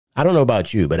I don't know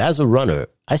about you, but as a runner,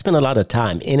 I spend a lot of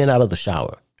time in and out of the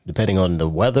shower, depending on the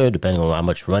weather, depending on how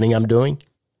much running I'm doing.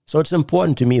 So it's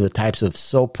important to me the types of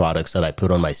soap products that I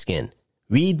put on my skin.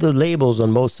 Read the labels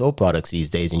on most soap products these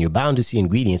days, and you're bound to see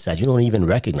ingredients that you don't even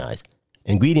recognize.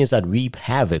 Ingredients that wreak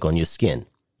havoc on your skin.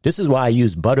 This is why I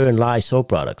use Butter and Lye soap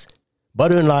products.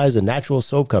 Butter and Lye is a natural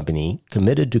soap company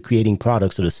committed to creating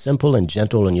products that are simple and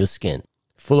gentle on your skin,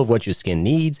 full of what your skin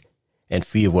needs and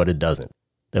free of what it doesn't.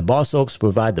 Their bar soaps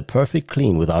provide the perfect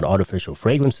clean without artificial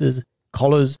fragrances,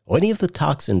 colors, or any of the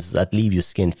toxins that leave your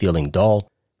skin feeling dull,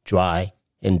 dry,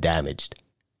 and damaged.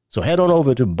 So head on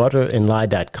over to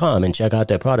butterandlye.com and check out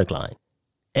their product line.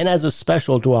 And as a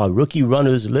special to our Rookie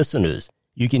Runners listeners,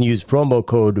 you can use promo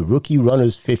code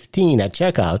RookieRunners15 at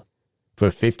checkout for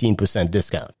a 15%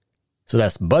 discount. So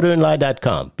that's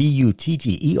butterandlye.com,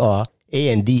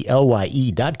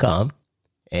 butterandlye.com,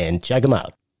 and check them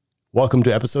out. Welcome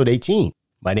to episode 18.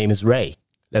 My name is Ray.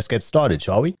 Let's get started,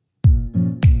 shall we?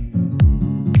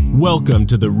 Welcome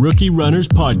to the Rookie Runners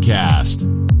Podcast,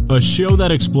 a show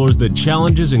that explores the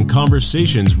challenges and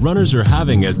conversations runners are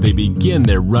having as they begin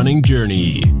their running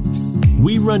journey.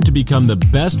 We run to become the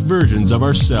best versions of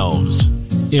ourselves.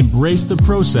 Embrace the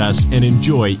process and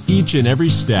enjoy each and every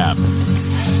step.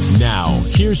 Now,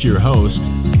 here's your host,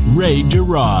 Ray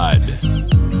Gerard.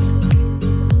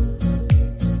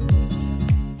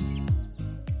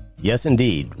 Yes,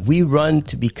 indeed. We run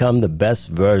to become the best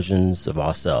versions of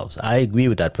ourselves. I agree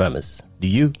with that premise. Do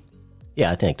you? Yeah,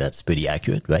 I think that's pretty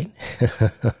accurate, right?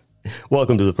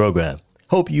 Welcome to the program.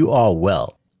 Hope you are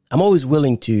well. I'm always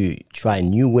willing to try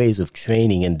new ways of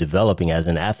training and developing as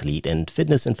an athlete and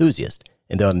fitness enthusiast.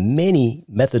 And there are many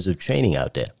methods of training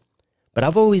out there. But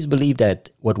I've always believed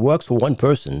that what works for one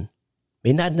person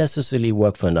may not necessarily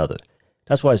work for another.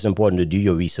 That's why it's important to do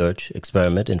your research,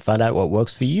 experiment, and find out what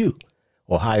works for you.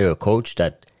 Or hire a coach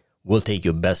that will take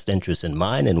your best interests in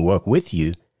mind and work with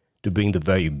you to bring the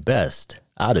very best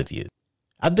out of you.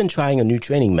 I've been trying a new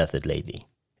training method lately.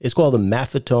 It's called the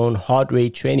Maffetone Heart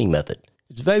Rate Training Method.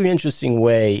 It's a very interesting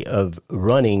way of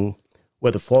running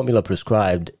where the formula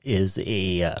prescribed is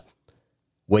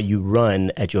where you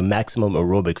run at your maximum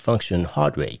aerobic function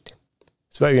heart rate.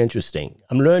 It's very interesting.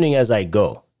 I'm learning as I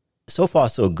go. So far,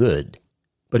 so good.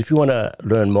 But if you want to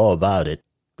learn more about it,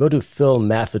 go to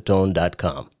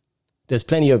philmaffetone.com. There's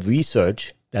plenty of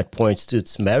research that points to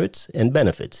its merits and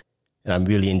benefits, and I'm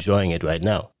really enjoying it right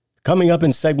now. Coming up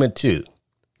in segment 2,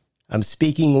 I'm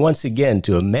speaking once again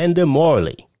to Amanda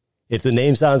Morley. If the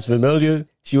name sounds familiar,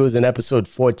 she was in episode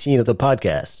 14 of the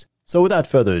podcast. So without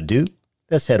further ado,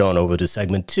 let's head on over to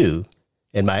segment 2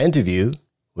 and my interview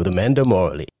with Amanda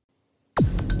Morley.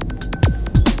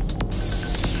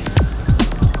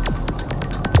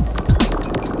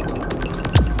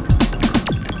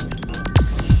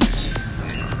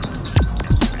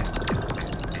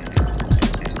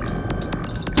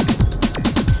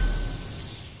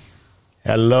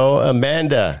 Hello,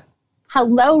 Amanda.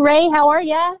 Hello, Ray. How are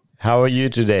you? How are you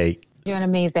today? Doing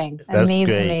amazing. That's amazing,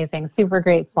 great. amazing. Super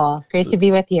grateful. Great to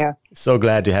be with you. So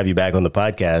glad to have you back on the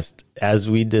podcast. As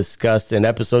we discussed in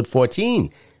episode 14,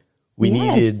 we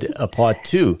needed a part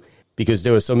 2 because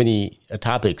there were so many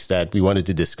topics that we wanted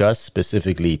to discuss,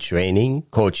 specifically training,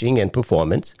 coaching, and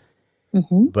performance.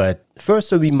 Mm-hmm. But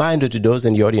first, a reminder to those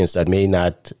in the audience that may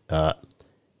not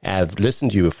have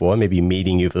listened to you before, maybe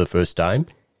meeting you for the first time.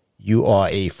 You are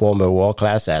a former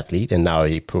world-class athlete and now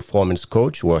a performance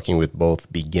coach working with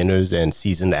both beginners and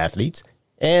seasoned athletes.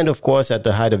 And of course, at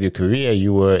the height of your career,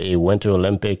 you were a Winter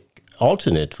Olympic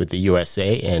alternate with the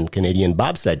USA and Canadian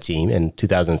bobsled team in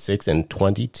 2006 and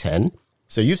 2010.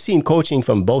 So you've seen coaching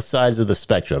from both sides of the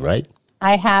spectrum, right?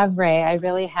 I have, Ray. I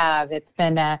really have. It's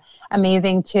been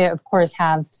amazing to, of course,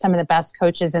 have some of the best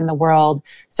coaches in the world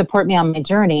support me on my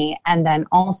journey. And then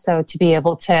also to be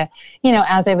able to,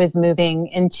 as I was moving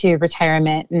into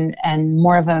retirement and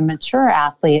more of a mature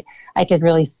athlete, I could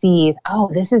really see,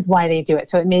 this is why they do it.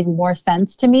 So it made more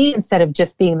sense to me instead of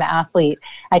just being the athlete.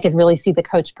 I could really see the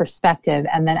coach perspective.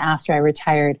 And then after I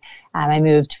retired, I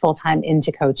moved full-time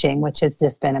into coaching, which has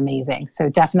just been amazing. So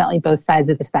definitely both sides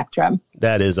of the spectrum.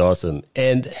 That is awesome.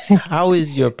 And how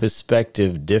is your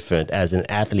perspective different as an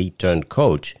athlete turned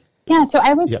coach? Yeah, so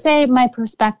I would say my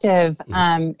perspective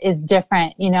is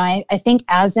different. I think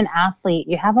as an athlete,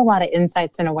 you have a lot of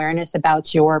insights and awareness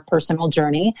about your personal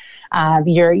journey.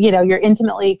 You're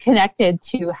intimately connected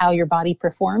to how your body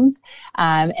performs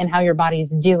and how your body is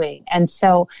doing. And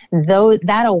so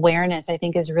that awareness, I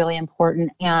think, is really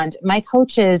important. And my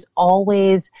coaches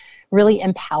always really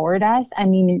empowered us. I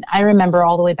mean, I remember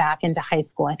all the way back into high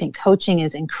school, I think coaching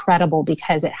is incredible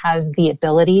because it has the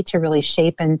ability to really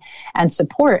shape and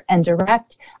support and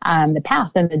direct the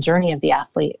path and the journey of the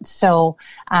athlete. So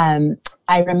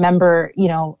I remember,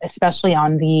 especially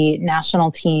on the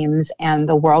national teams and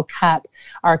the World Cup,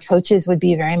 our coaches would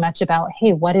be very much about,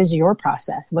 hey, what is your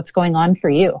process? What's going on for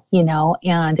you?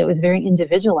 And it was very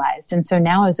individualized. And so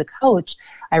now as a coach,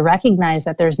 I recognize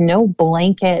that there's no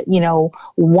blanket,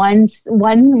 one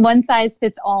size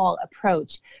fits all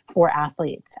approach for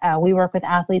athletes. We work with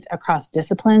athletes across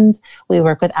disciplines. We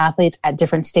work with athletes at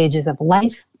different stages of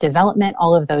life, development,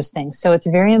 all of those things. So it's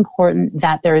very important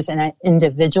that there's an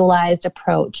individualized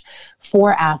approach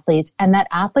for athletes and that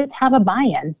athletes have a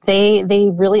buy-in.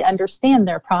 They really understand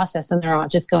their process and they're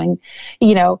not just going,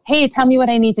 hey, tell me what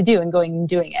I need to do and going and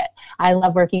doing it. I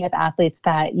love working with athletes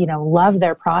that, love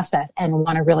their process and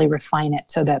want to really refine it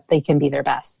so that they can be their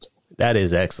best. That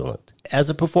is excellent. As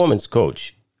a performance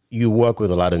coach, you work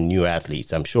with a lot of new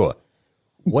athletes, I'm sure.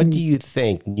 What do you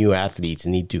think new athletes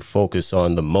need to focus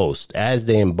on the most as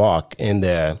they embark in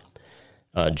their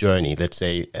journey? Let's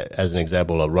say, as an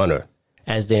example, a runner.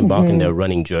 As they embark in their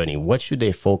running journey, what should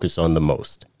they focus on the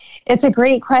most? It's a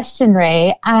great question,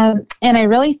 Ray. And I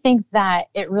really think that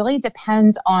it really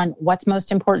depends on what's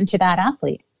most important to that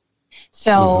athlete.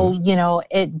 So,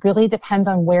 it really depends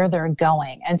on where they're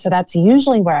going. And so that's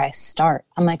usually where I start.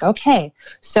 I'm like, okay,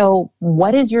 so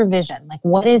what is your vision? Like,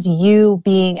 what is you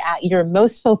being at your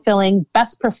most fulfilling,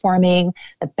 best performing,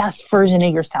 the best version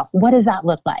of yourself? What does that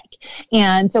look like?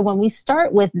 And so when we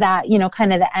start with that,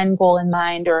 kind of the end goal in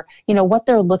mind or, what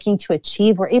they're looking to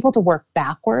achieve, we're able to work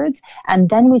backwards. And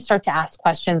then we start to ask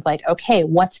questions like, okay,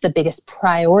 what's the biggest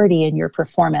priority in your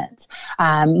performance?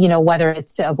 Whether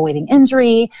it's avoiding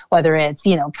injury, whether it's,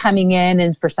 coming in,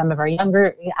 and for some of our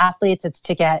younger athletes, it's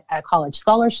to get a college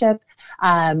scholarship.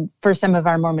 For some of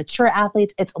our more mature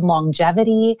athletes, it's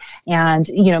longevity and,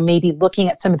 maybe looking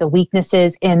at some of the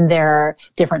weaknesses in their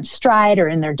different stride or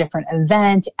in their different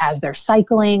event as they're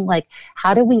cycling. Like,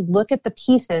 how do we look at the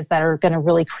pieces that are going to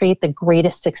really create the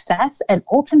greatest success? And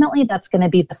ultimately, that's going to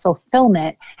be the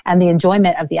fulfillment and the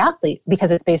enjoyment of the athlete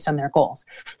because it's based on their goals.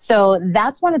 So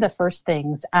that's one of the first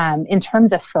things in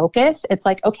terms of focus. It's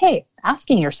like, okay,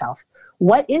 asking yourself,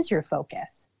 what is your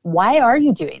focus? Why are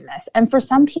you doing this? And for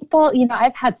some people,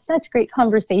 I've had such great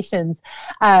conversations,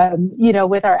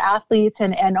 with our athletes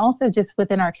and also just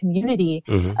within our community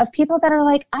of people that are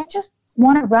like, I just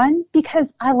want to run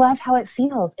because I love how it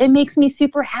feels. It makes me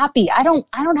super happy. I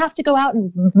don't have to go out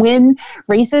and win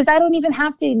races. I don't even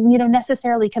have to,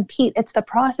 necessarily compete. It's the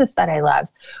process that I love.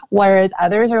 Whereas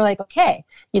others are like, okay,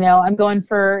 I'm going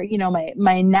for,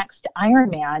 my next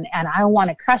Ironman and I want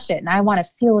to crush it and I want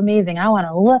to feel amazing. I want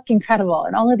to look incredible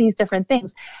and all of these different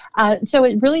things. So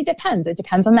it really depends. It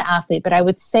depends on the athlete. But I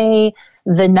would say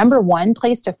the number one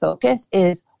place to focus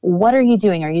is, what are you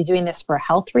doing? Are you doing this for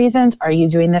health reasons? Are you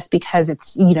doing this because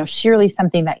it's, sheerly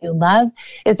something that you love?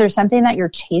 Is there something that you're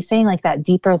chasing, like that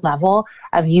deeper level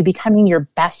of you becoming your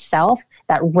best self,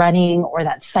 that running or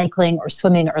that cycling or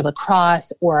swimming or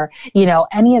lacrosse or,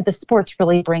 any of the sports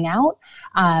really bring out?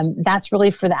 That's really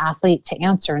for the athlete to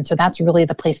answer. And so that's really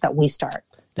the place that we start.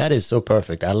 That is so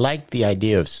perfect. I like the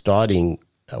idea of starting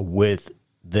with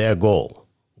their goal,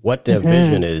 what their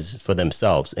vision is for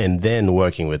themselves, and then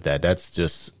working with that. That's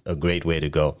just a great way to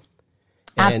go.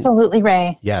 And absolutely,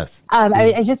 Ray. Yes.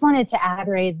 I just wanted to add,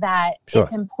 Ray, that Sure.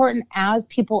 It's important as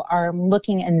people are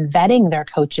looking and vetting their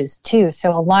coaches too.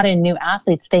 So a lot of new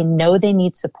athletes, they know they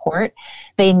need support.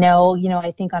 They know,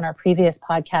 I think on our previous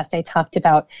podcast, I talked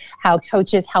about how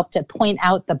coaches help to point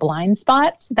out the blind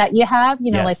spots that you have,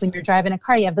 Yes. like when you're driving a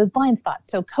car, you have those blind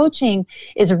spots. So coaching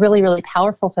is really, really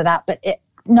powerful for that, but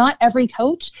not every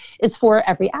coach is for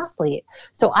every athlete.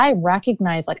 So I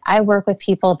recognize, I work with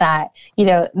people that,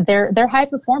 they're high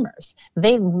performers.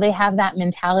 They have that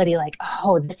mentality like,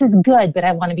 oh, this is good, but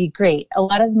I want to be great. A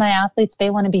lot of my athletes, they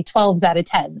want to be 12s out of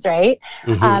 10s, right?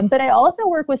 But I also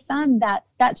work with some that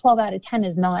 12 out of 10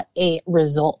 is not a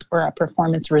result or a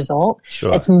performance result.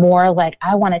 Sure. It's more like,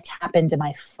 I want to tap into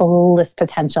my fullest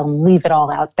potential and leave it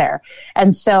all out there.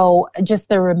 And so just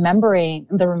the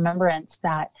remembrance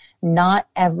that not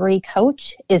every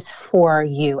coach is for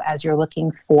you as you're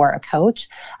looking for a coach.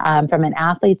 From an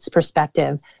athlete's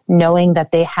perspective, knowing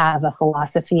that they have a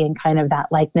philosophy and kind of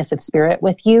that likeness of spirit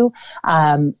with you,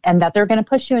 and that they're going to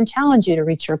push you and challenge you to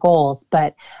reach your goals.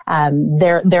 But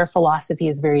their philosophy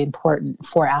is very important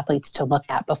for athletes to look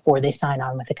at before they sign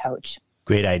on with a coach.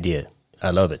 Great idea.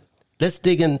 I love it. Let's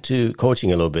dig into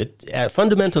coaching a little bit.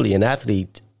 Fundamentally, an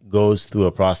athlete goes through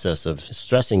a process of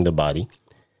stressing the body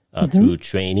through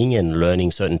training and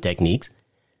learning certain techniques.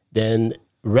 then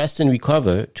rest and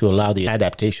recover to allow the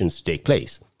adaptations to take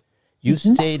place. You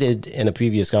stated in a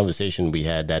previous conversation we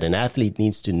had that an athlete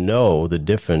needs to know the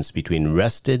difference between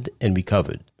rested and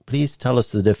recovered. Please tell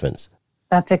us the difference.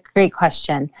 That's a great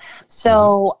question.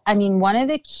 So, I mean, one of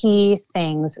the key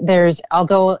things I'll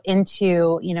go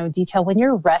into, detail when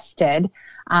you're rested,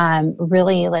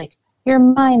 really like your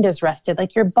mind is rested,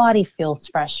 like your body feels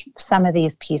fresh, some of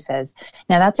these pieces.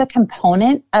 Now that's a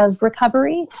component of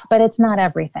recovery, but it's not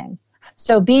everything.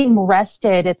 So being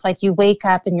rested, it's like you wake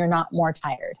up and you're not more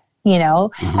tired.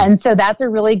 And so that's a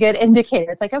really good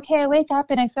indicator. It's like, okay, I wake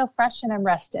up and I feel fresh and I'm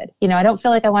rested. I don't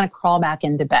feel like I want to crawl back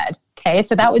into bed. Okay.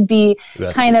 So that would be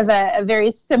rested. Kind of a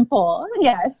very simple,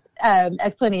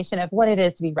 explanation of what it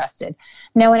is to be rested.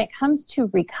 Now, when it comes to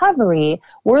recovery,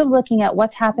 we're looking at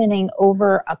what's happening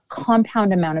over a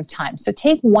compound amount of time. So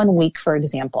take 1 week, for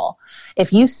example.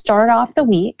 If you start off the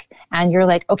week and you're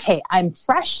like, okay, I'm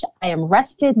fresh, I am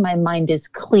rested, my mind is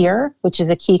clear, which is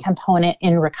a key component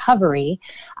in recovery.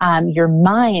 Your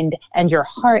mind and your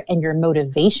heart and your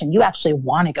motivation, you actually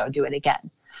want to go do it again.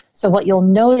 So what you'll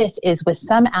notice is with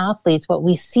some athletes, what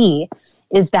we see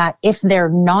is that if they're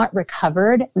not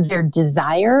recovered, their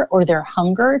desire or their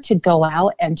hunger to go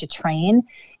out and to train,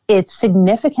 it's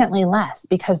significantly less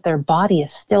because their body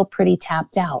is still pretty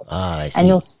tapped out. I see.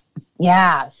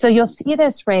 And so you'll see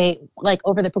this rate like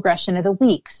over the progression of the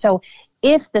week. So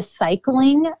if the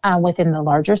cycling within the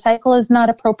larger cycle is not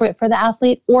appropriate for the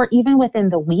athlete, or even within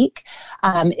the week,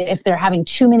 if they're having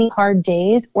too many hard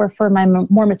days, or for my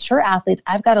more mature athletes,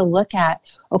 I've got to look at,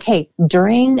 okay,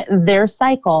 during their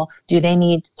cycle, do they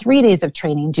need 3 days of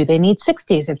training? Do they need 6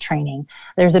 days of training?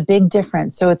 There's a big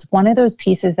difference. So it's one of those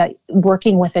pieces that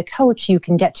working with a coach, you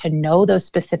can get to know those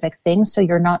specific things so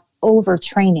you're not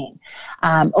overtraining.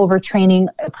 Overtraining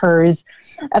occurs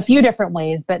a few different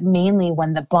ways, but mainly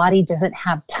when the body doesn't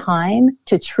have time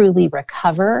to truly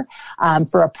recover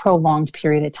for a prolonged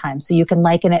period of time. So you can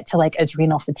liken it to like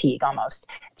adrenal fatigue almost.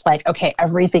 It's like, okay,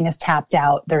 everything is tapped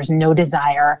out. There's no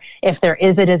desire. If there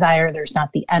is a desire, there's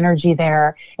not the energy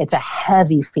there. It's a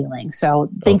heavy feeling. So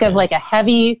think of like a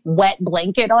heavy, wet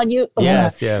blanket on you.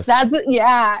 Yes.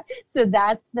 So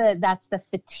that's the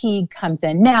fatigue comes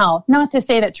in. Now, not to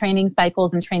say that training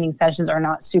cycles and training sessions are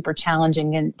not super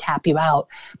challenging and tap you out,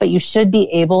 but you should be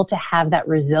able to have that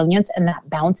resilience and that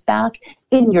bounce back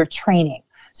in your training.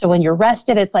 So when you're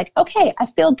rested, it's like, okay, I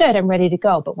feel good, I'm ready to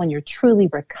go. But when you're truly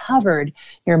recovered,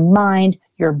 your mind,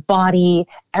 your body,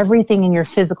 everything in your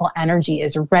physical energy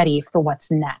is ready for what's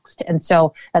next. And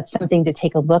so that's something to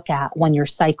take a look at when you're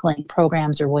cycling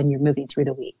programs or when you're moving through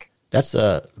the week. That's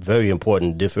a very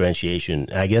important differentiation.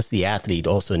 I guess the athlete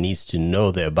also needs to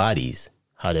know their bodies,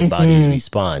 how their bodies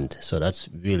respond. So that's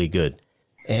really good.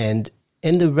 And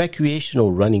in the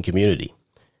recreational running community,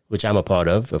 which I'm a part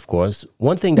of course,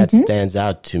 one thing that stands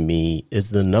out to me is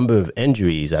the number of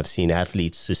injuries I've seen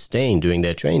athletes sustain during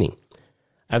their training.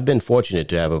 I've been fortunate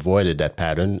to have avoided that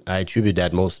pattern. I attribute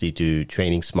that mostly to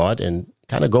training smart and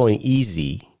kind of going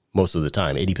easy most of the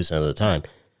time, 80% of the time.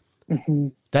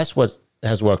 That's what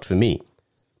has worked for me.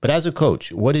 But as a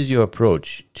coach, what is your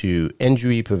approach to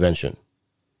injury prevention?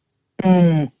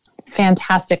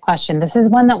 Fantastic question. This is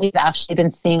one that we've actually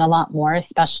been seeing a lot more,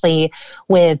 especially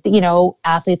with,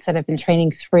 athletes that have been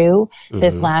training through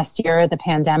this last year, the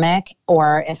pandemic,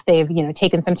 or if they've,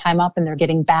 taken some time up and they're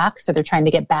getting back. So they're trying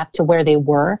to get back to where they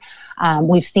were.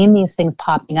 We've seen these things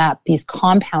popping up, these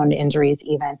compound injuries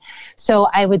even. So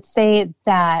I would say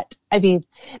that, the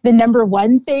number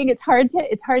one thing, it's hard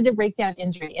to break down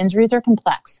injury. Injuries are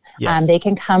complex. Yes. They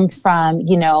can come from,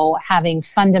 having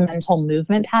fundamental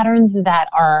movement patterns that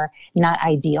are not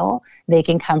ideal. They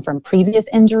can come from previous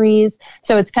injuries.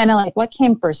 So it's kind of like, what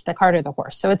came first, the cart or the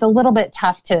horse? So it's a little bit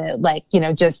tough to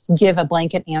just give a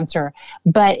blanket answer.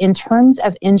 But in terms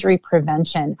of injury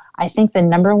prevention, I think the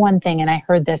number one thing, and I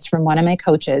heard this from one of my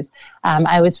coaches,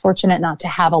 I was fortunate not to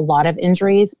have a lot of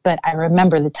injuries, but I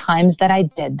remember the times that I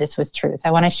did, this was true. So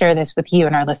I want to share this with you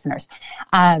and our listeners.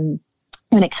 When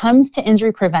it comes to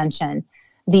injury prevention,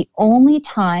 the only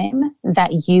time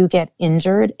that you get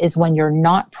injured is when you're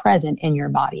not present in your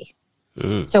body.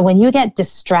 So when you get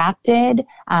distracted,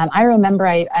 I remember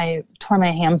I tore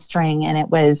my hamstring, and it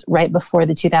was right before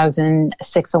the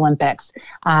 2006 Olympics.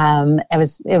 It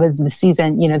was the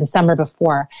season, the summer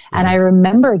before. And I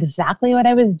remember exactly what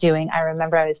I was doing. I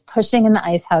remember I was pushing in the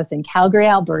ice house in Calgary,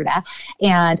 Alberta,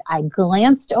 and I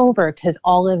glanced over because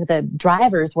all of the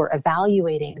drivers were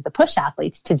evaluating the push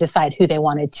athletes to decide who they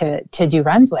wanted to do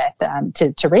runs with,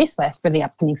 to race with for the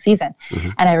upcoming season.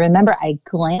 And I remember I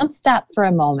glanced up for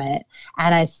a moment,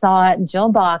 and I saw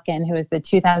Jill Bakken, who was the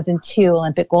 2002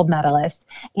 Olympic gold medalist,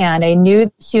 and I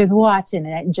knew she was watching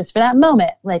it. And just for that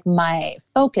moment, like my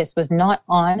focus was not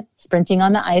on sprinting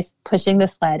on the ice, pushing the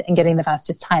sled, and getting the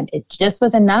fastest time. It just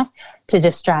was enough to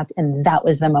distract, and that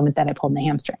was the moment that I pulled my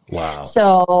hamstring. Wow.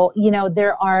 So,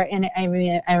 there are, and I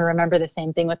remember the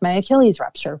same thing with my Achilles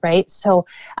rupture, right? So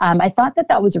I thought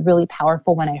that was really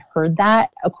powerful when I heard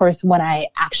that. Of course, when I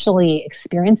actually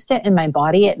experienced it in my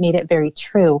body, it made it very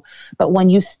true. But when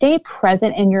you stay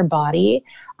present in your body,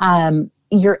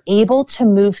 you're able to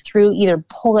move through, either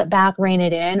pull it back, rein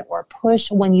it in, or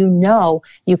push when you know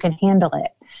you can handle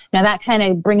it. Now, that kind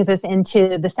of brings us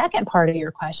into the second part of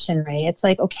your question, Ray. It's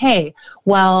like, okay,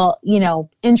 well,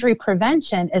 injury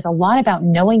prevention is a lot about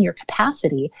knowing your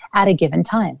capacity at a given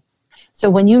time. So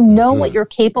when you know what you're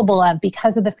capable of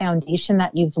because of the foundation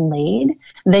that you've laid,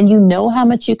 then you know how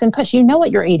much you can push. You know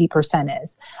what your 80%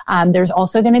 is. There's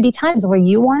also going to be times where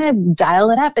you want to dial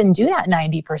it up and do that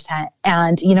 90%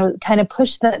 and, kind of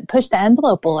push the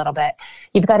envelope a little bit.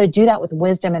 You've got to do that with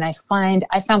wisdom. And I found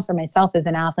for myself as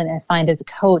an athlete, and I find as a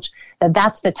coach, that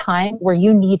that's the time where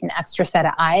you need an extra set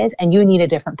of eyes and you need a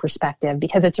different perspective,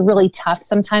 because it's really tough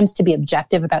sometimes to be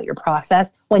objective about your process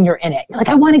when you're in it. You're like,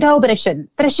 I want to go, but I shouldn't,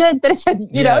 but I should, but I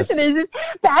shouldn't, Yes. So there's this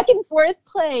back and forth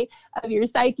play of your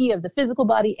psyche, of the physical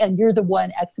body, and you're the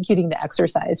one executing the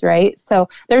exercise, right? So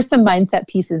there's some mindset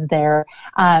pieces there.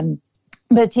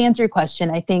 But to answer your question,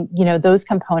 I think, those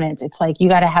components, it's like you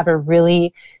got to have a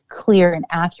really clear and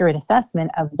accurate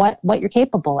assessment of what you're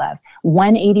capable of.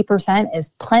 180%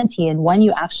 is plenty, and when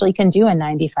you actually can do a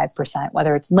 95%,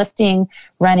 whether it's lifting,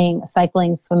 running,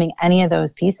 cycling, swimming, any of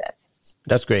those pieces.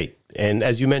 That's great. And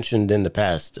as you mentioned in the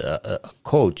past, a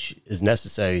coach is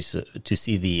necessary to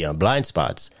see the blind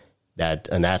spots that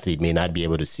an athlete may not be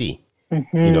able to see.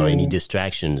 Any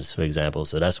distractions, for example.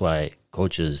 So that's why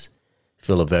coaches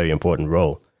fill a very important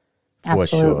role, for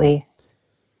Absolutely. sure.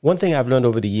 One thing I've learned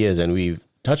over the years, and we've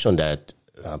touched on that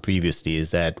previously,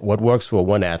 is that what works for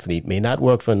one athlete may not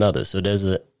work for another. So there's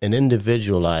an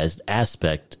individualized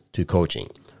aspect to coaching.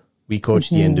 We coach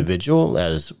the individual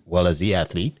as well as the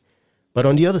athlete. But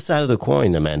on the other side of the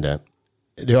coin, Amanda,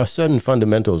 there are certain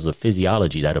fundamentals of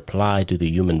physiology that apply to the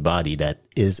human body that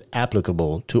is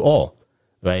applicable to all,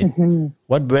 right?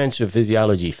 What branch of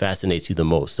physiology fascinates you the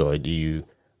most, or do you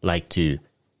like to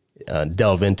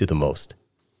delve into the most?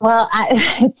 Well,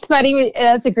 it's funny.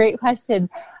 That's a great question.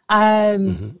 I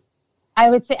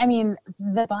would say,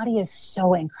 the body is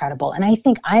so incredible. And I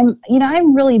think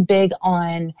I'm really big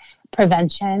on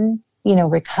prevention,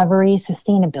 recovery,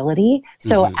 sustainability.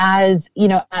 So as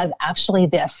actually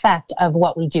the effect of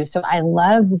what we do. So I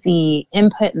love the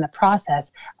input and the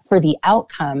process for the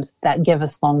outcomes that give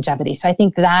us longevity. So I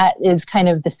think that is kind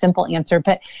of the simple answer.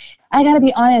 But I got to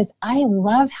be honest, I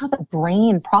love how the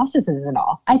brain processes it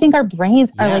all. I think our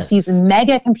brains are like these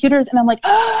mega computers. And I'm like,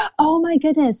 oh my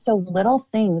goodness. So little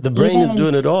things. The brain is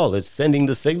doing it all. It's sending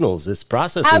the signals. It's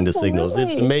processing the signals.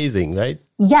 It's amazing, right?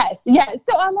 Yes.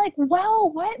 So I'm like,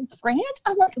 well, what branch?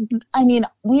 I'm like,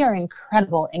 we are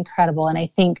incredible. And I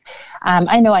think,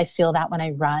 I know I feel that when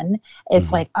I run.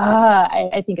 It's like,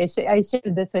 I think I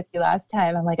shared this with you last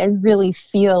time. I'm like, I really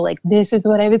feel like this is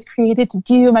what I was created to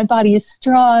do. My body is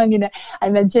strong. And I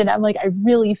mentioned, I'm like, I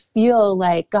really feel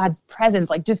like God's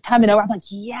presence, like just coming over. I'm like,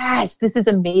 yes, this is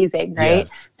amazing. Right.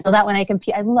 Yes. So that when I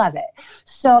compete, I love it.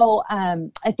 So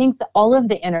I think that all of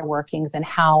the inner workings and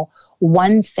how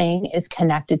one thing is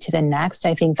connected to the next.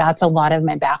 I think that's a lot of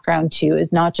my background too,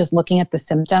 is not just looking at the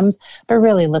symptoms, but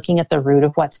really looking at the root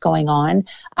of what's going on,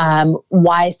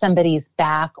 why somebody's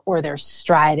back or their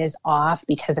stride is off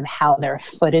because of how their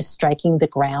foot is striking the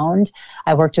ground.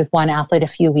 I worked with one athlete a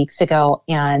few weeks ago,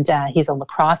 and he's a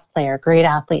lacrosse player, great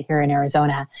athlete here in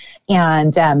Arizona.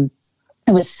 And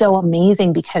it was so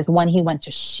amazing because when he went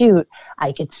to shoot,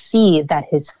 I could see that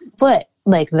his foot,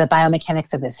 like the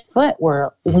biomechanics of his foot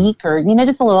were weak, or,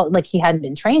 just a little, like he hadn't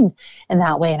been trained in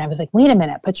that way. And I was like, wait a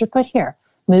minute, put your foot here,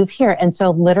 move here. And so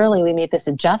literally we made this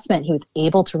adjustment. He was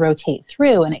able to rotate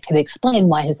through, and it could explain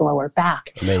why his lower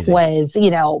back was,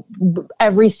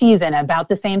 every season about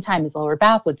the same time his lower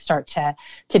back would start to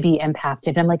be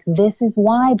impacted. And I'm like, this is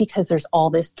why, because there's all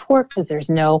this torque, because there's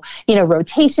no,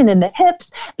 rotation in the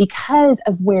hips, because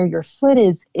of where your foot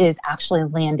is actually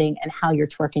landing and how you're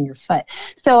twerking your foot.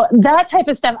 So that type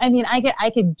of stuff,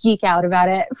 I could geek out about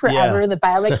it forever, the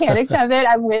biomechanics of it.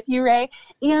 I'm with you, Ray.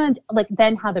 And like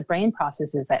then how the brain processes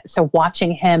processes it. So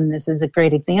watching him, this is a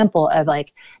great example of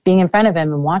like being in front of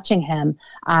him and watching him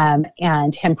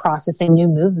and him processing new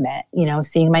movement,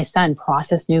 seeing my son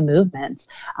process new movements.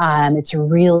 It's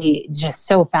really just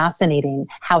so fascinating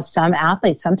how some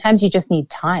athletes, sometimes you just need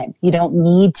time. You don't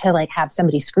need to like have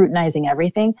somebody scrutinizing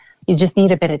everything. You just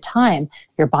need a bit of time.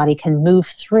 Your body can move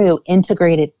through,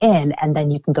 integrate it in, and then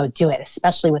you can go do it,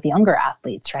 especially with younger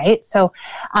athletes, right? So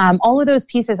all of those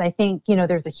pieces, I think,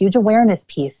 there's a huge awareness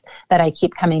piece that I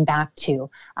keep coming back to.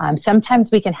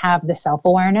 Sometimes we can have the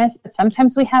self-awareness, but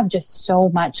sometimes we have just so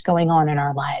much going on in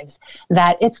our lives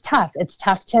that it's tough. It's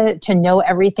tough to know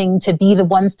everything, to be the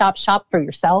one-stop shop for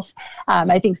yourself.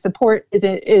 I think support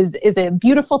is a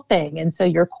beautiful thing. And so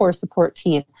your core support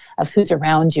team of who's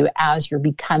around you as you're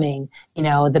becoming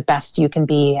the best you can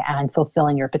be and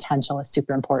fulfilling your potential is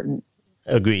super important.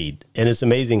 Agreed. And it's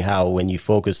amazing how when you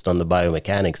focused on the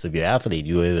biomechanics of your athlete,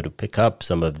 you were able to pick up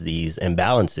some of these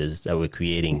imbalances that were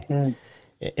creating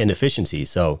inefficiencies.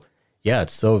 So yeah,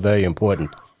 it's so very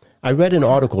important. I read an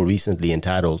article recently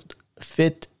entitled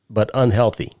Fit but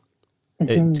Unhealthy.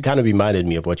 It kind of reminded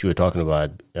me of what you were talking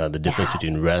about, the difference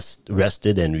between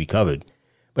rested and recovered.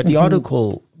 But the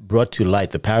article brought to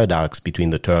light the paradox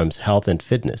between the terms health and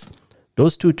fitness.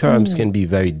 Those two terms can be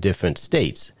very different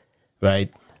states,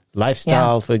 right?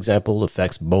 Lifestyle, for example,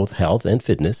 affects both health and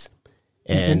fitness.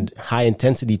 And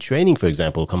high-intensity training, for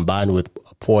example, combined with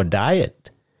a poor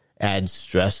diet, adds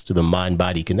stress to the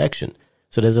mind-body connection.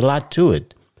 So there's a lot to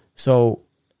it. So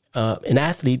an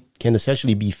athlete can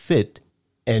essentially be fit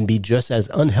and be just as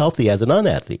unhealthy as an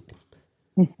unathlete.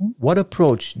 What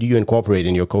approach do you incorporate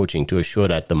in your coaching to assure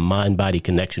that the mind-body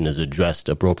connection is addressed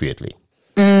appropriately?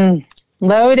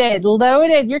 Loaded.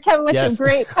 You're coming with some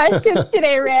great questions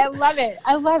today, Ray. I love it.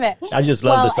 I just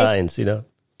love the science,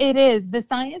 It is. The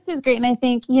science is great. And I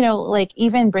think, like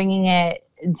even bringing it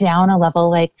down a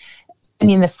level,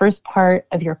 the first part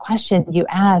of your question you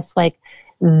asked, like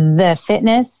the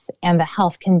fitness and the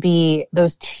health can be,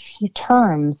 those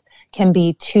terms can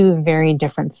be two very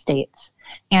different states.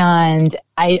 And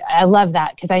I love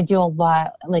that because I do a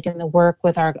lot, like in the work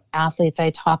with our athletes,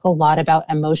 I talk a lot about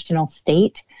emotional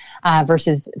state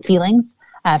versus feelings.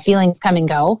 Feelings come and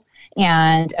go,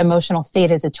 and emotional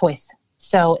state is a choice.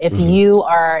 So if you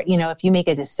are, if you make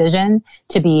a decision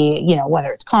to be,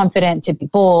 whether it's confident, to be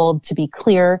bold, to be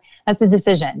clear, that's a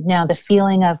decision. Now the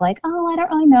feeling of like, oh, I don't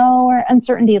really know, or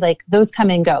uncertainty, like those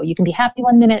come and go. You can be happy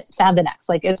one minute, sad the next.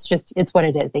 Like it's what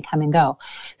it is. They come and go.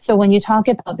 So when you talk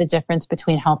about the difference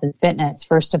between health and fitness,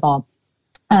 first of all,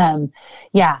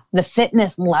 the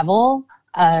fitness level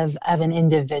of an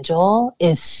individual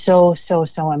is so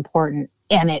important.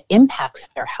 And it impacts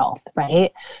their health,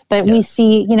 right? But we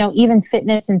see, even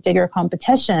fitness and figure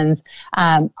competitions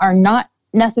are not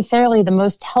necessarily the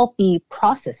most healthy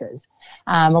processes.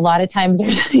 A lot of times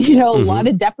there's, a lot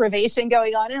of deprivation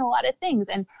going on and a lot of things,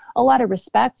 and a lot of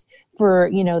respect for,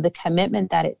 the commitment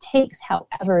that it takes.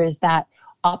 However, is that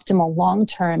optimal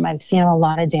long-term? I've seen a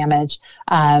lot of damage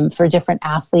for different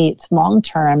athletes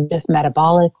long-term, just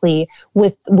metabolically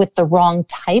with the wrong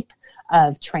type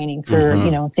of training for,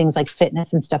 things like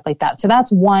fitness and stuff like that. So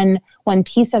that's one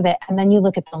piece of it. And then you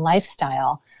look at the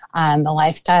lifestyle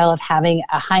of having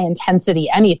a high intensity,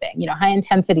 anything, high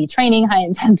intensity training, high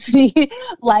intensity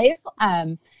life,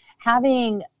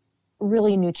 having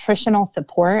really nutritional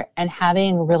support and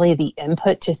having really the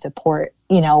input to support,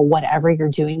 whatever you're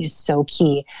doing is so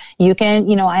key. You can,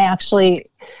 I actually,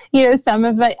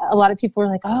 a lot of people are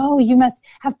like, oh, you must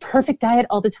have perfect diet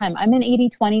all the time. I'm an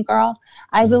 80-20 girl.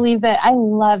 I believe that I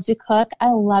love to cook. I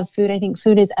love food. I think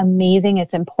food is amazing.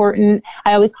 It's important.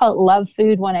 I always call it love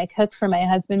food when I cook for my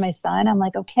husband, my son. I'm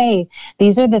like, okay,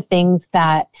 these are the things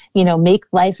that, make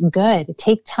life good.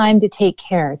 Take time to take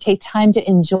care. Take time to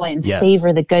enjoy and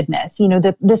savor the goodness,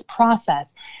 this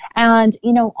process. And,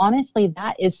 honestly,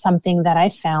 that is something that I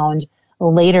found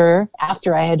later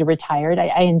after I had retired.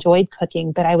 I enjoyed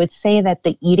cooking, but I would say that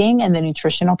the eating and the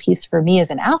nutritional piece for me as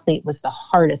an athlete was the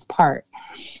hardest part.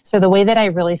 So the way that I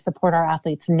really support our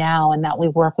athletes now and that we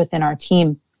work within our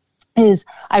team is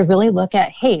I really look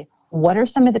at, hey, what are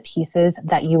some of the pieces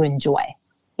that you enjoy?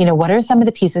 What are some of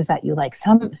the pieces that you like?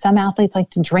 Some athletes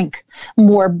like to drink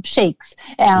more shakes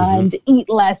and eat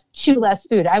less, chew less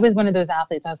food. I was one of those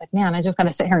athletes. I was like, man, I just got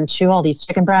to sit here and chew all these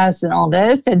chicken breasts and all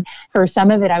this. And for some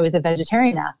of it, I was a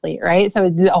vegetarian athlete, right? So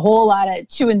a whole lot of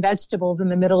chewing vegetables in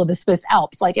the middle of the Swiss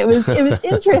Alps. Like it was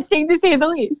interesting to say the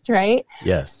least, right?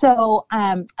 Yes. So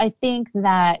I think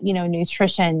that,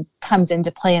 nutrition comes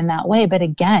into play in that way. But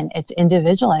again, it's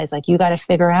individualized. Like you got to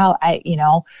figure out,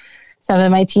 some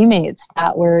of my teammates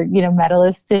that were,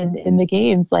 medalists in the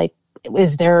games, like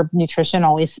is their nutrition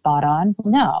always spot on?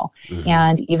 No.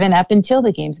 And even up until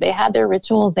the games, they had their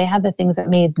rituals, they had the things that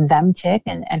made them tick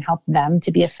and helped them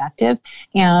to be effective.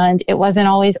 And it wasn't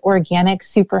always organic,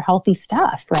 super healthy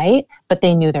stuff, right? But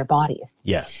they knew their bodies.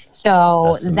 Yes.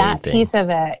 So that piece of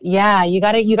it, you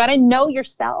gotta know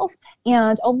yourself.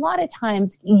 And a lot of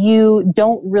times you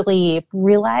don't really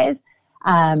realize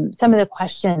some of the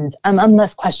questions,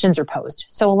 unless questions are posed.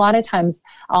 So a lot of times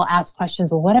I'll ask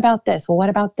questions, well, what about this? Well, what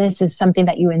about this is something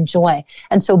that you enjoy?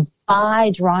 And so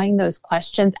by drawing those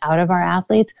questions out of our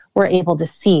athletes, we're able to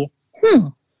see,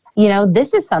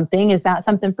 this is something. Is that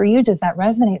something for you? Does that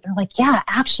resonate? They're like, yeah,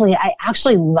 actually, I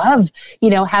actually love,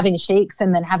 having shakes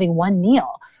and then having one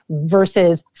meal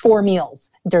versus 4 meals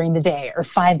during the day or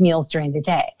 5 meals during the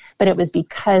day. But it was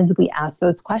because we asked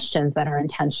those questions that are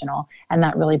intentional and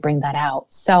that really bring that out.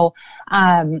 So,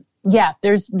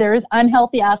 there's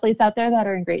unhealthy athletes out there that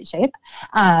are in great shape.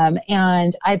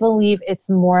 And I believe it's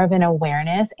more of an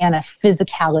awareness and a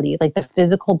physicality, like the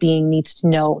physical being needs to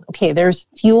know, okay, there's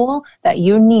fuel that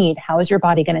you need. How is your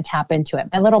body going to tap into it?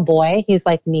 My little boy, he's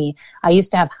like me. I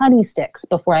used to have honey sticks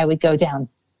before I would go down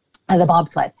the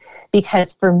bobsled,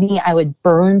 because for me, I would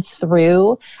burn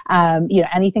through,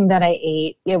 anything that I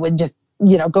ate. It would just,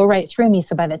 go right through me.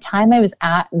 So by the time I was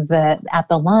at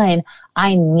the line,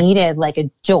 I needed like a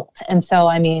jolt. And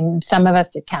so, some of us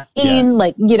did caffeine,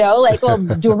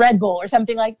 do a Red Bull or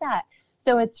something like that.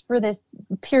 So it's for this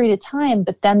period of time,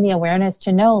 but then the awareness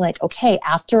to know, like, okay,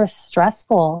 after a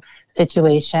stressful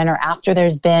situation or after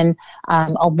there's been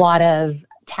a lot of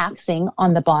taxing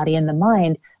on the body and the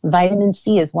mind, vitamin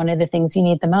C is one of the things you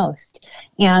need the most.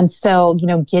 And so,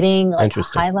 getting like a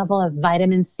high level of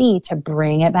vitamin C to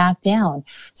bring it back down.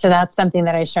 So that's something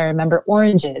that I share. I remember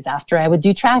oranges after I would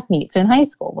do track meets in high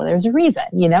school. Well, there's a reason,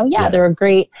 they're a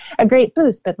great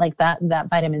boost, but like that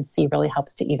vitamin C really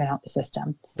helps to even out the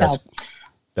system. So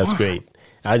that's great.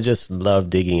 I just love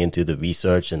digging into the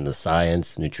research and the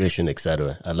science, nutrition,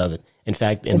 etc. I love it. In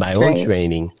fact, in my own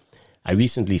training, I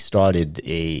recently started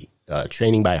a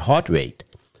training by heart rate.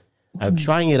 I'm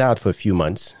trying it out for a few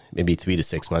months, maybe 3 to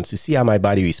 6 months, to see how my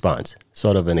body responds.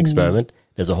 Sort of an experiment.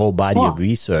 There's a whole body of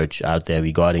research out there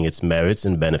regarding its merits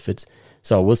and benefits.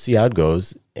 So we'll see how it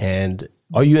goes. And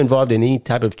are you involved in any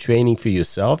type of training for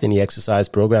yourself, any exercise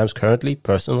programs currently,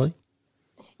 personally?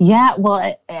 Yeah,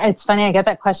 well, it's funny. I get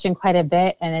that question quite a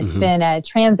bit, and it's been a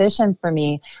transition for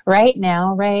me. Right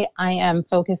now, Ray, I am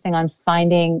focusing on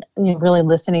finding, really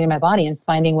listening to my body and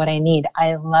finding what I need.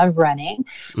 I love running.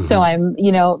 So I'm,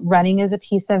 running is a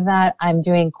piece of that. I'm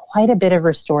doing quite a bit of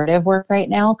restorative work right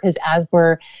now because as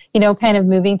we're, kind of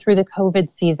moving through the COVID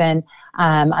season,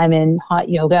 I'm in hot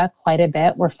yoga quite a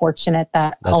bit. We're fortunate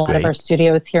that a lot of our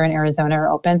studios here in Arizona are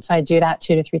open. So I do that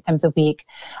 2 to 3 times a week.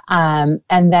 And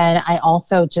then I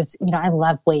also just, I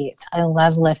love weights. I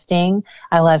love lifting.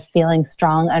 I love feeling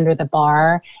strong under the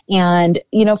bar. And,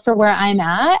 for where I'm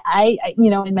at, I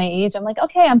in my age, I'm like,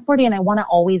 okay, I'm 40 and I want to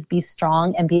always be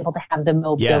strong and be able to have the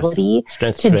mobility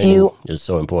strength to training do is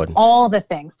so important. All the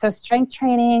things. So strength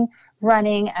training,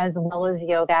 running, as well as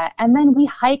yoga. And then we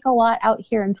hike a lot out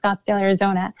here in Scottsdale,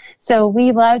 Arizona. So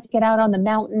we love to get out on the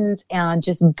mountains and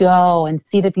just go and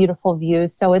see the beautiful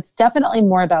views. So it's definitely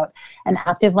more about an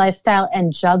active lifestyle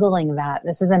and juggling that.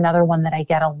 This is another one that I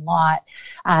get a lot.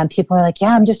 People are like,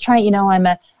 yeah, I'm just trying, I'm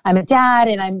a dad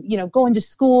and I'm, going to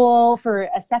school for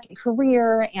a second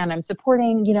career and I'm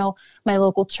supporting, my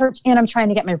local church and I'm trying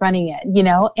to get my running in,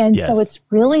 and so it's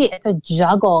a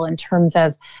juggle in terms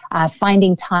of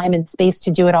finding time and space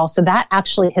to do it all. So that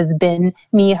actually has been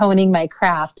me honing my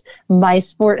craft. My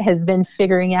sport has been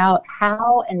figuring out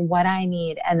how and what I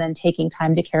need and then taking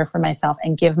time to care for myself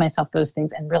and give myself those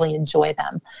things and really enjoy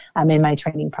them in my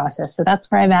training process. So that's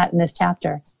where I'm at in this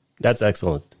chapter. That's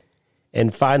excellent.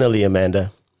 And finally,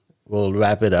 Amanda, we'll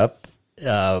wrap it up.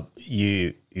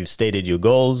 You've stated your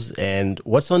goals and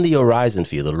what's on the horizon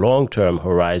for you, the long-term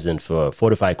horizon for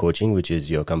Fortify Coaching, which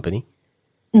is your company.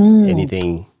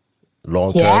 Anything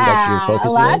long-term that you're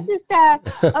focusing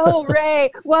on?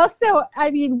 Ray. Well, so,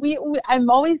 I'm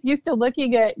always used to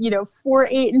looking at, 4,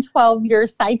 8, and 12-year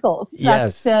cycles.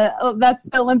 That's the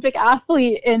Olympic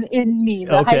athlete in me,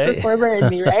 the high performer in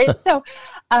me, right? So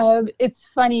it's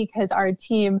funny because our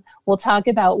team will talk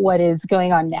about what is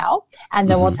going on now, and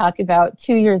then we'll talk about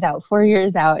 2 years out, 4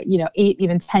 years out, 8,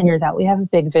 even 10 years out. We have a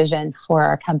big vision for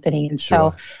our company. And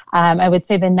so I would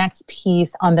say the next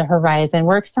piece on the horizon,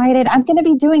 we're excited. I'm going to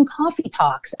be doing coffee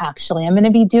talks, actually. I'm going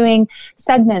to be doing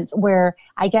segments where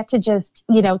I get to just,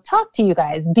 talk to you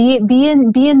guys, be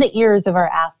in the ears of our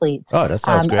athletes. Oh, that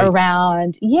sounds great.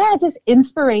 Around, just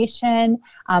inspiration,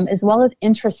 as well as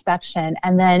introspection,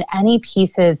 and then any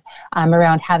pieces pieces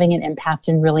around having an impact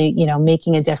and really,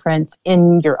 making a difference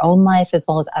in your own life as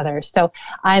well as others. So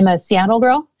I'm a Seattle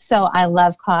girl, so I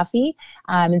love coffee.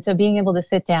 And so being able to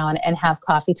sit down and have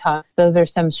coffee talks, those are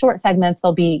some short segments.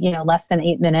 They'll be, less than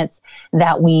 8 minutes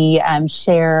that we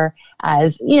share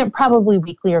as, probably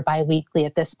weekly or biweekly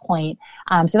at this point.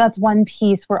 So that's one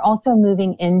piece. We're also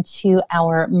moving into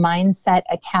our Mindset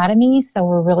Academy. So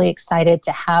we're really excited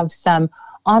to have some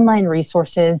online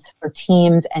resources for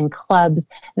teams and clubs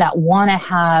that want to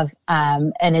have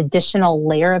an additional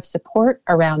layer of support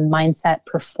around mindset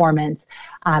performance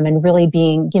and really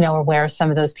being, aware of some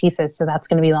of those pieces. So that's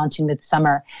going to be launching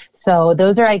midsummer. So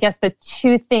those are, I guess, the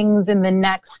two things in the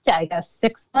next,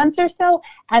 6 months or so.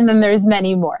 And then there's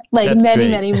many more,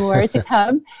 many more to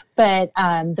come. But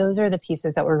those are the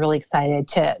pieces that we're really excited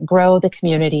to grow the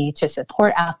community, to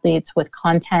support athletes with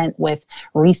content, with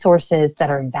resources that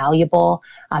are valuable,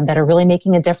 that are really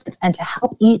making a difference, and to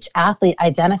help each athlete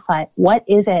identify what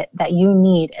is it that you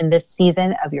need in this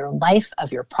season of your life,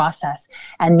 of your process,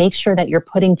 and make sure that you're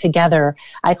putting together,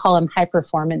 I call them high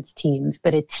performance teams,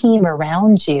 but a team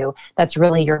around you that's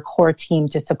really your core team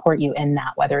to support you in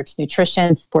that, whether it's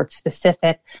nutrition, sports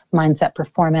specific, mindset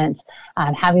performance,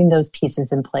 having those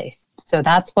pieces in place. So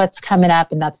that's what's coming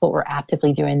up, and that's what we're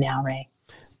actively doing now, Ray.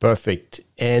 Perfect.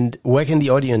 And where can the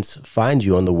audience find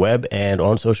you on the web and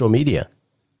on social media?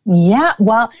 Yeah,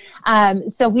 well,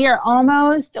 so we're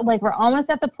almost at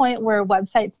the point where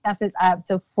website stuff is up.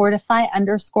 So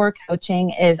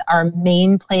Fortify_coaching is our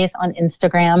main place on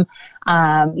Instagram,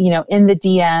 in the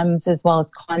DMs as well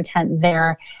as content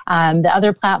there. The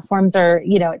other platforms are,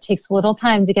 it takes a little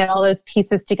time to get all those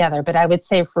pieces together. But I would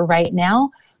say for right now,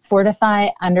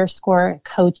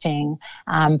 Fortify_coaching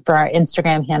for our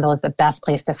Instagram handle is the best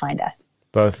place to find us.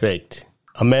 Perfect.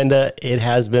 Amanda, it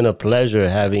has been a pleasure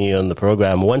having you on the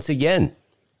program once again.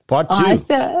 Part 2.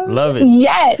 Awesome. Love it.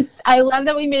 Yes. I love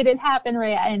that we made it happen,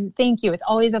 Ray. And thank you. It's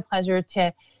always a pleasure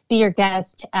to be your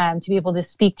guest, to be able to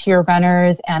speak to your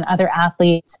runners and other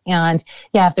athletes. And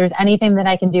yeah, if there's anything that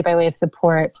I can do by way of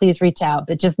support, please reach out.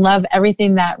 But just love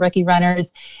everything that Rookie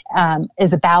Runners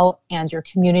is about, and your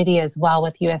community as well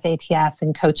with USATF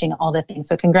and coaching, all the things.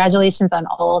 So congratulations on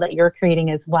all that you're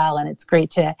creating as well. And it's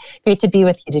great to be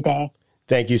with you today.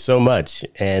 Thank you so much.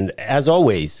 And as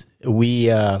always,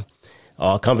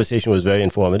 our conversation was very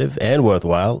informative and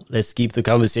worthwhile. Let's keep the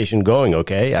conversation going,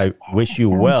 okay? I wish you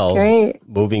well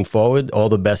moving forward. All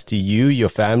the best to you, your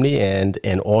family, and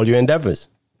all your endeavors.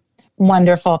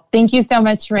 Wonderful. Thank you so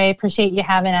much, Ray. Appreciate you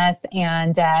having us.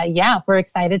 And we're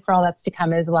excited for all that's to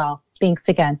come as well. Thanks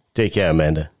again. Take care,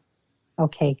 Amanda.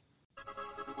 Okay.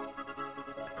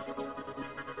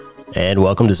 And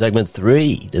welcome to segment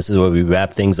 3. This is where we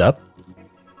wrap things up.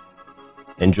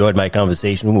 Enjoyed my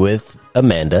conversation with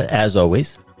Amanda, as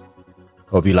always.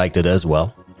 Hope you liked it as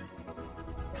well.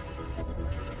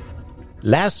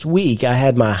 Last week, I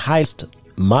had my highest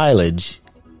mileage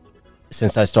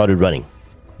since I started running.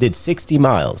 Did 60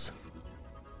 miles.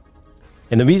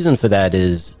 And the reason for that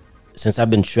is, since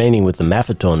I've been training with the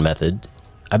Maffetone method,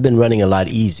 I've been running a lot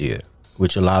easier,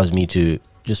 which allows me to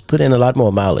just put in a lot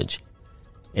more mileage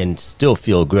and still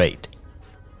feel great.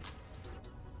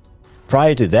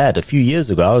 Prior to that, a few years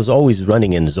ago, I was always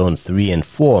running in zone 3 and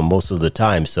 4 most of the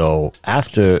time. So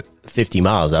after 50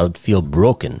 miles, I would feel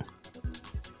broken.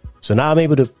 So now I'm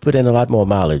able to put in a lot more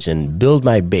mileage and build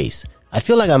my base. I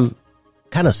feel like I'm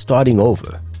kind of starting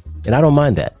over, and I don't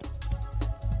mind that.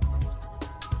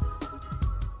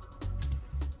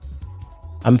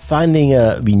 I'm finding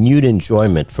a renewed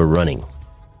enjoyment for running.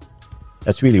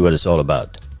 That's really what it's all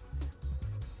about.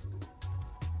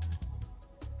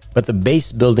 But the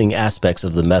base building aspects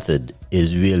of the method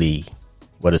is really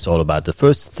what it's all about. The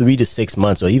first 3 to 6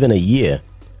 months or even a year,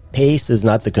 pace is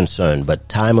not the concern, but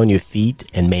time on your feet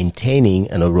and maintaining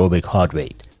an aerobic heart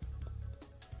rate.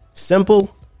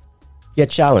 Simple, yet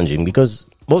challenging, because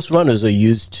most runners are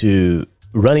used to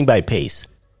running by pace.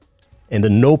 And the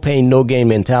no pain, no gain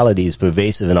mentality is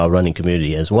pervasive in our running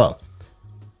community as well.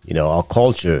 Our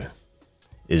culture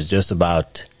is just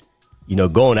about,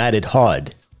 going at it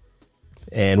hard.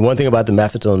 And one thing about the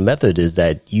Maffetone method is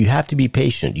that you have to be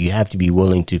patient. You have to be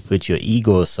willing to put your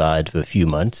ego aside for a few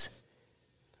months.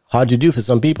 Hard to do for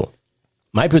some people.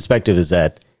 My perspective is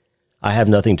that I have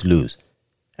nothing to lose.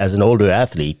 As an older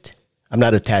athlete, I'm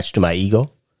not attached to my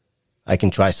ego. I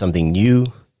can try something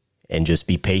new and just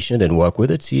be patient and work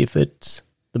with it, see if it's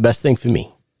the best thing for me.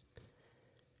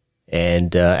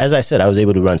 And as I said, I was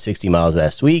able to run 60 miles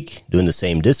last week, doing the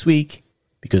same this week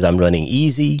because I'm running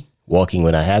easy, walking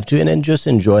when I have to, and then just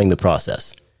enjoying the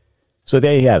process. So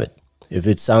there you have it. If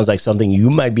it sounds like something you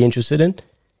might be interested in,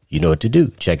 you know what to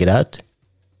do. Check it out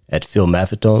at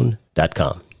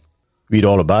philmaffetone.com. Read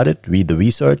all about it, read the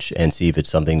research, and see if it's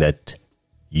something that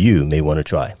you may want to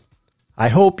try. I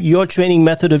hope your training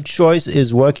method of choice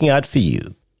is working out for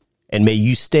you, and may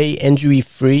you stay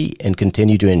injury-free and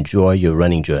continue to enjoy your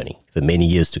running journey for many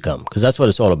years to come, because that's what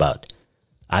it's all about.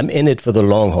 I'm in it for the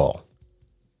long haul.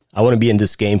 I want to be in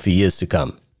this game for years to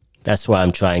come. That's why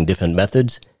I'm trying different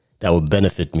methods that will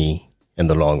benefit me in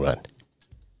the long run.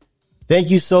 Thank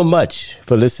you so much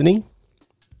for listening.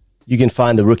 You can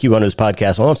find the Rookie Runners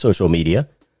Podcast on social media.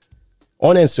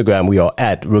 On Instagram, we are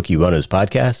at Rookie Runners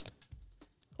Podcast.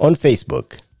 On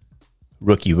Facebook,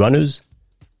 Rookie Runners.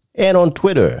 And on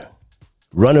Twitter,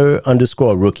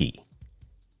 Runner_Rookie.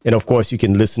 And of course, you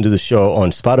can listen to the show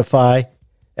on Spotify,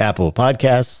 Apple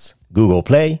Podcasts, Google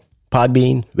Play,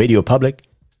 Podbean, Radio Public,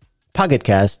 Pocket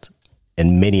Cast,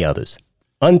 and many others.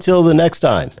 Until the next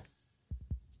time,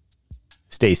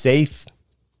 stay safe,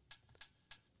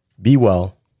 be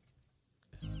well,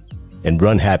 and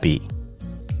run happy.